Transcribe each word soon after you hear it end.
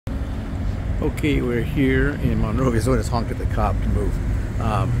Okay, we're here in Monrovia. So I just honked at the cop to move.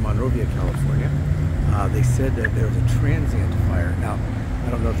 Monrovia, California. They said that there was a transient fire. Now,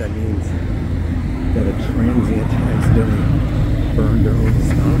 I don't know if that means that a transient accidentally burned their own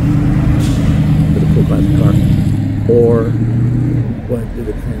smoke with a pulled by the car, or what, did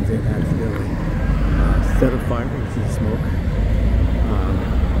the transient accidentally set a fire? You see the smoke.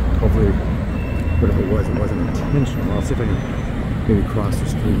 Hopefully, whatever it wasn't intentional. I'll see if I can maybe cross the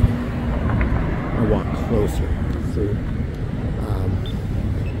street. I walk closer. See.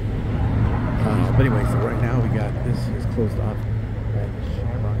 But anyway, so right now we got this is closed off at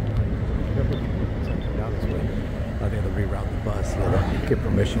Shamrock. Down this way. I think they'll reroute the bus. Yeah, they'll get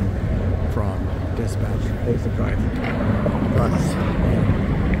permission from dispatch. They used to drive the bus.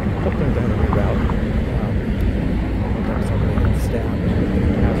 Sometimes they have to reroute. Sometimes somebody gets stabbed.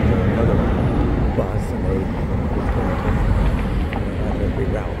 Passenger on another bus, and they have to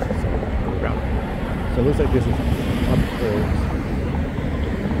reroute. So it looks like this is up towards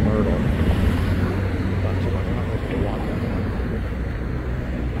Myrtle.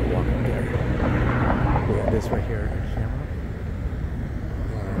 I'll walk up there. We got this right here at Shamrock.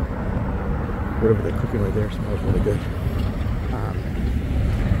 Whatever they're cooking right there smells really good.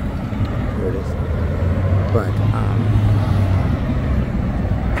 Here it is. But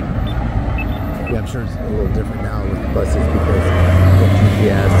yeah, I'm sure it's a little different now with buses because of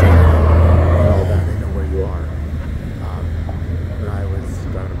GPS and all that. They know where you are. When I was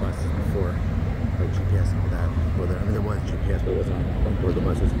driving buses before, like GPS and all that, well, I mean, there was GPS, but it wasn't on board the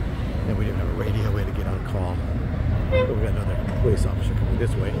buses. And we didn't have a radio. We had to get on a call. But we got another police officer coming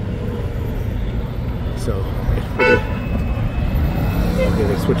this way. So, okay,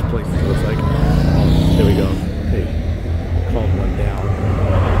 they switched places, it looks like. There we go. They called one down.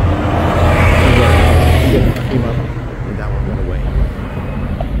 Came up, and that one went away.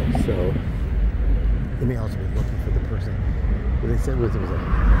 So, they may also be looking for the person. What they said was it was a.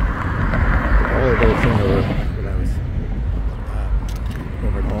 All of those things over when I was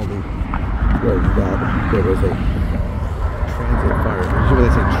over at Aldi was that there was a transient fire. Usually when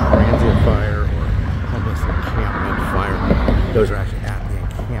they say transient fire or homeless encampment fire, those are actually at the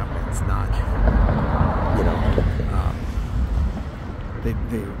encampments, not, you know,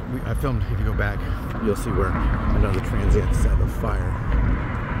 I filmed, if you go back, you'll see where another transient set of fire.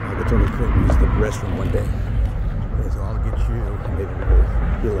 They told me they couldn't use the restroom one day. They said, I'll get you, and they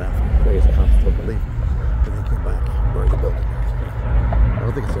didn't. He left. I guess the cops told him to leave. And then came back and burned the building. I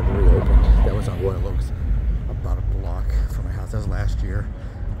don't think it's ever reopened. That was on Royal Oaks, about a block from my house. That was last year.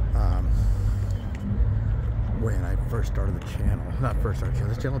 When I first started the channel. Not first started the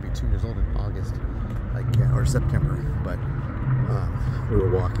channel. This channel will be 2 years old in August, or September. But we were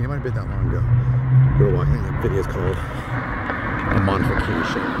walking. It might have been that long ago. We were walking. The video is called A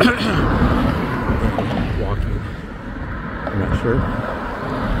Modification. Walking. I'm not sure.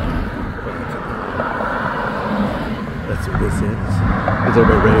 That's what this is. Is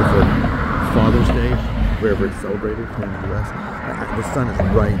everybody ready for Father's Day? Wherever it's celebrated in the U.S. The sun is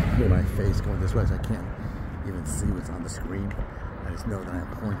right in my face going this way, so I can't even see what's on the screen. I just know that I'm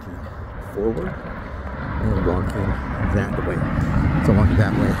pointing forward and walking that way. So I'm walking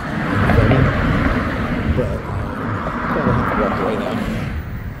that way. But I don't have to walk away now.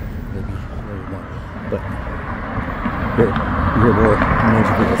 Maybe more. But here, you hear more noise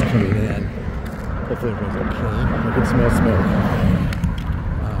of people's coming in. Hopefully everyone's okay. I can smell smoke.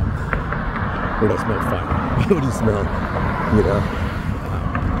 Or do I smell fire? What do you smell? You know?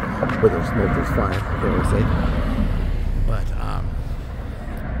 Where there's smoke, there's fire, they always say. But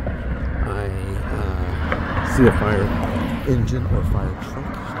I see a fire engine or fire truck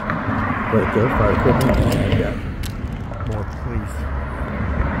right there, fire equipment, and more police.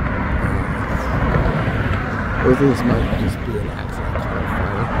 I think this might just be an accident kind of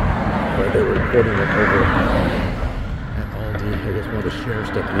fire, but they were reporting it over at Aldi. I guess one of the sheriff's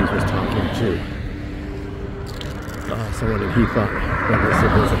deputies was talking to someone, and he thought that they said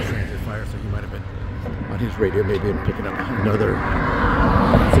there was a transit fire, so he might have been on his radio, maybe and picking up another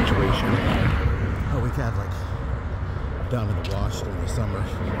situation. We've had like down in the wash during the summer. I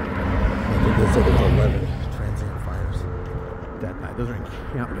think they said there's 11 transient fires that night. Those are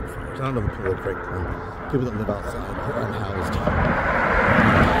encampment fires. I don't know the political term. People that live outside are unhoused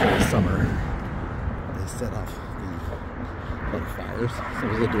for the summer. They set off the fires.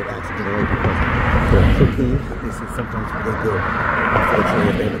 Sometimes they do it accidentally because they're cooking. They say sometimes what they do,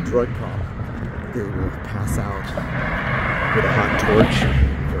 unfortunately, if they have a drug problem, they will pass out with a hot torch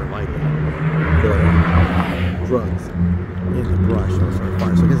for lighting the drugs in the brush or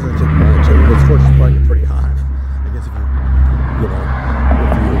fire. So I guess it's going to take much. This torch is probably pretty hot. I guess if you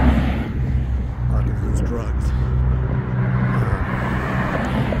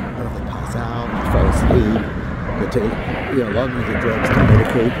Yeah, a lot of them use drugs to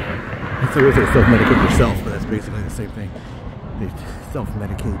medicate. It's always they self-medicate yourself, but that's basically the same thing. They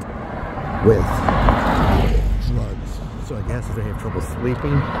self-medicate with drugs. So I guess if they have trouble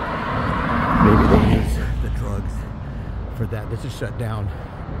sleeping, maybe they use the drugs for that. This is shut down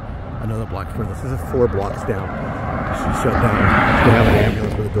another block further. This is 4 blocks down. This is shut down. They have an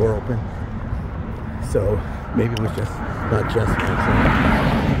ambulance with the door open. So maybe it was just not just an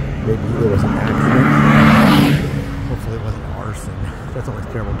accident. Maybe it was an accident. Hopefully it wasn't arson. That's always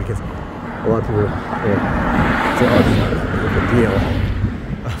terrible because a lot of people say arson is not a big deal.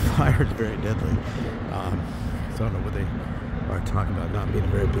 Fire is very deadly. So I don't know what they are talking about not being a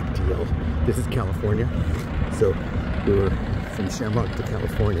very big deal. This is California. So we were from Shamrock to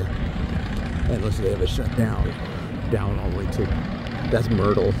California. And looks like they have it shut down all the way to, that's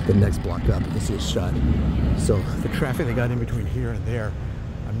Myrtle, the next block up. You can see it's shut. So the traffic they got in between here and there,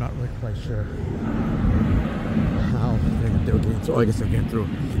 I'm not really quite sure how they were getting. So I guess they're getting through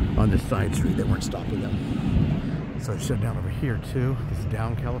on this side street. They weren't stopping them. So it's shut down over here too. This is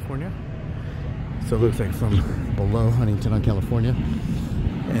down California. So it looks like from below Huntington on California.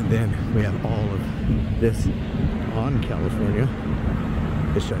 And then we have all of this on California.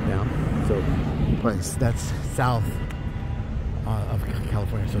 It's shut down. So that's south of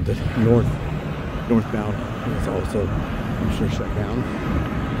California. So the northbound is also, I'm sure, shut down.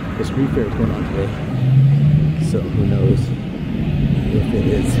 The street fair is going on today. So who knows if it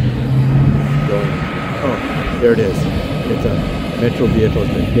is going. Oh, there it is. It's a Metro vehicle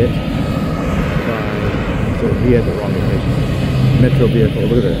that's been hit by, so he had the wrong information. Metro vehicle,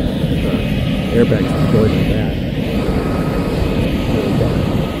 look at the airbags deployed on that. Really bad.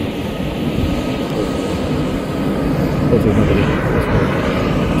 Hopefully nobody was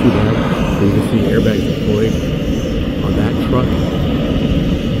too bad. So you can see airbags deployed on that truck.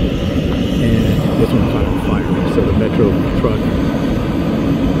 And this one caught on fire. So the Metro truck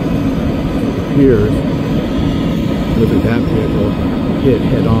appears, look at that vehicle hit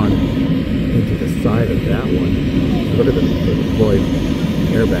head on into the side of that one. Look at the deployed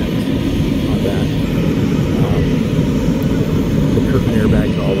airbags on that. The curtain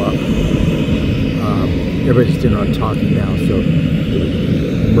airbags all up. Everybody's still on talking now, so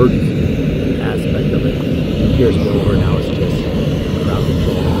the emergency aspect of it appears to be over. Now it's just ground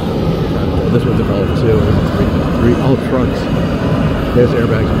control. This one's involved too. Three all trucks. There's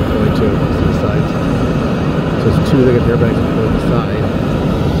airbags deployed too. See the sides. So it's 2 that got airbags deployed on the side.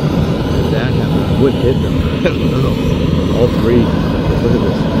 And that happened. Would hit them. I don't know. All 3. Look at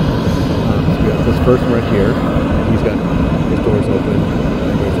this. So we got this first one right here. He's got his doors open.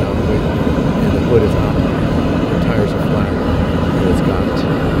 And goes out the way. And the hood is out. The tires are flat. And it's got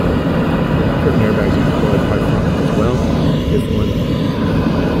curtain airbags deployed right front as well. This one.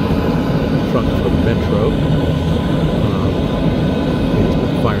 Truck from Metro. They just put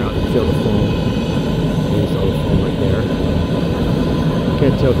the fire out and feel the foam. You saw the foam right there.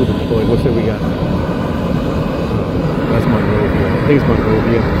 Can't tell who deployed. Looks like we got. That's MONROVIA. I think it's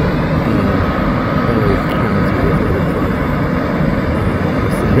MONROVIA. LA County.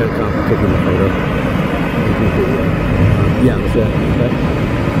 You got a cop taking the photo. Yeah, that's it. Okay.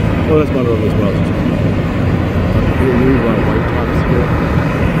 Oh, that's MONROVIA as well. Here we have white tops here.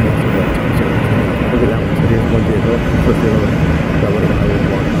 Look at that one. So here's one vehicle. First vehicle that would have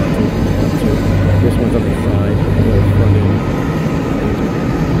been walking to. This one's on the side. The front end.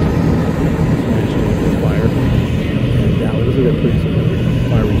 Fire. And that one. This is a pretty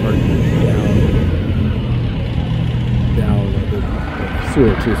fire retardant down the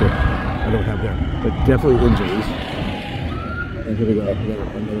sewer too. So I don't have that. But definitely injuries. And here we go.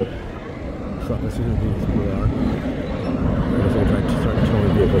 Another truck. Let's see who these people are. I guess I'll try to start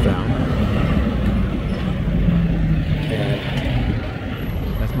towing vehicles out.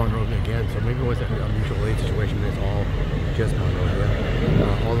 And that's MONROVIA again, so maybe it wasn't an unusual lane situation, it's all just MONROVIA.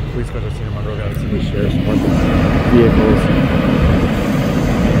 All the police cars I've seen in MONROVIA, I've seen the sheriff's department vehicles.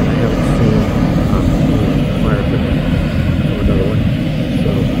 I haven't seen fire equipment from another one.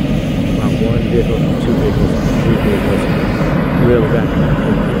 So, about 1 vehicle, 2 vehicles, 3 vehicles. Really bad.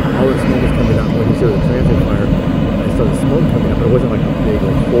 All the smoke was coming out when you saw the transit fire. I saw the smoke coming up, but it wasn't like a big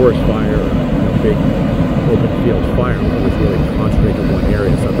forest fire or a big open field fire. It was really concentrated in one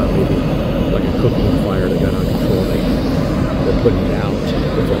area, so I thought maybe like a cooking fire that got out of control. They're putting it out,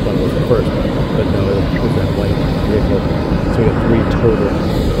 which I thought was the first. But no, it was that white vehicle. So we got 3 total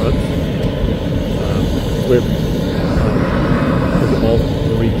trucks. All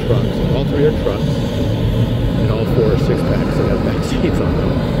 3 trucks. All 3 are trucks. And all 4 are 6-packs, so they have back seats on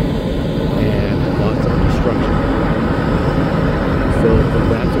them. And lots of destruction. So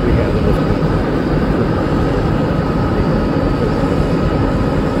that's what we have in this one.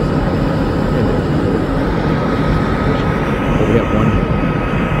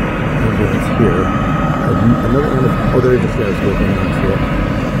 here. Another one of, oh, there is a sheriff's working on it.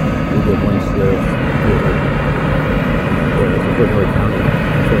 We did one sheriff here. There's a Fort County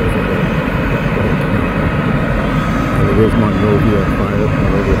sheriff over there. And it is Monrovia Fire.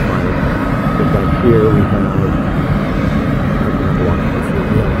 But back here we have, I can walk this way.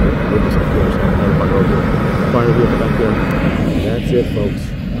 We have witness up here, so another Monrovia Fire vehicle back there. And that's it, folks.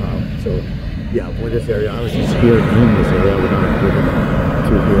 So, yeah, for this area, I was just here in this area. We're not driven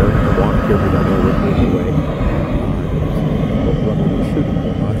to here. The walk here, we got over the way.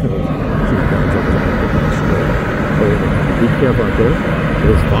 Be careful out there. It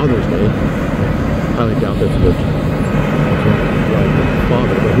is Father's Day. I highly doubt that's what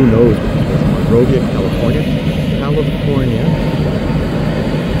father, but who knows? Monrovia, California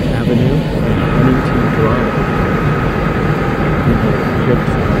Avenue, and Huntington Drive.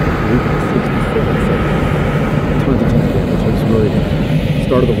 Tons of damage. It's really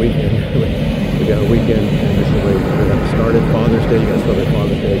start of the weekend. We got a weekend, and this is where we got started. Father's Day, you guys celebrate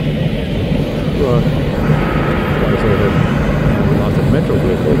Father's Day. And lots of Metro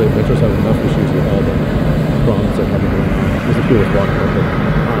vehicles. The Metros have enough issues with all the problems that have been going on. There's a few that's walking up, but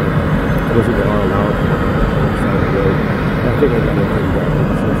those that are allowed on the side of the road. I think we're going to bring that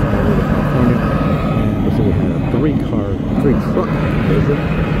to California. And so we had a three truck collision.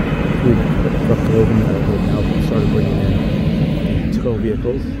 That we now started bringing in tow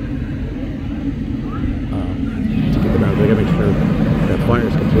vehicles to get them out. They got to make sure that fire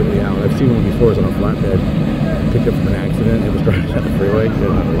is completely out. I've seen one before. It was on a flatbed, picked up from an accident. It was driving down the freeway. They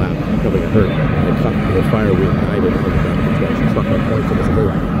didn't have a lap. Nobody got hurt. It caught the fire. We ignited. It's stuck on point. So it's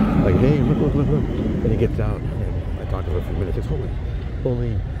like, hey, look. And he gets out. And I talked to him for a few minutes. It's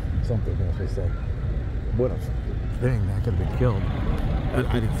holy something, as they say. What a thing. That could have been killed.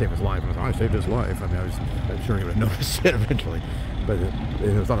 I didn't save his life. I saved his life. I mean, I'm sure he would have noticed it eventually. But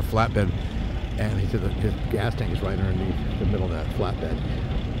it was on a flatbed, and he said that his gas tank is right underneath the middle of that flatbed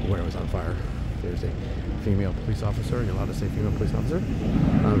where it was on fire. There's a female police officer. You're allowed to say female police officer.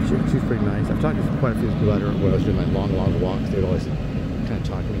 She's pretty nice. I've talked to quite a few people about her when I was doing my long walks. They'd always kind of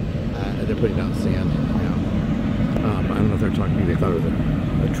talk to me. They're putting down sand. I don't know if they're talking to me. They thought it was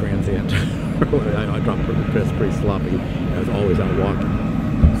a transient. I dropped pretty sloppy. I was always out walking.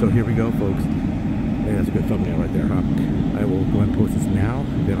 So here we go, folks. Hey, that's a good thumbnail right there, huh? I will go ahead and post this now,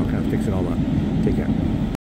 and then I'll kind of fix it all up. Take care.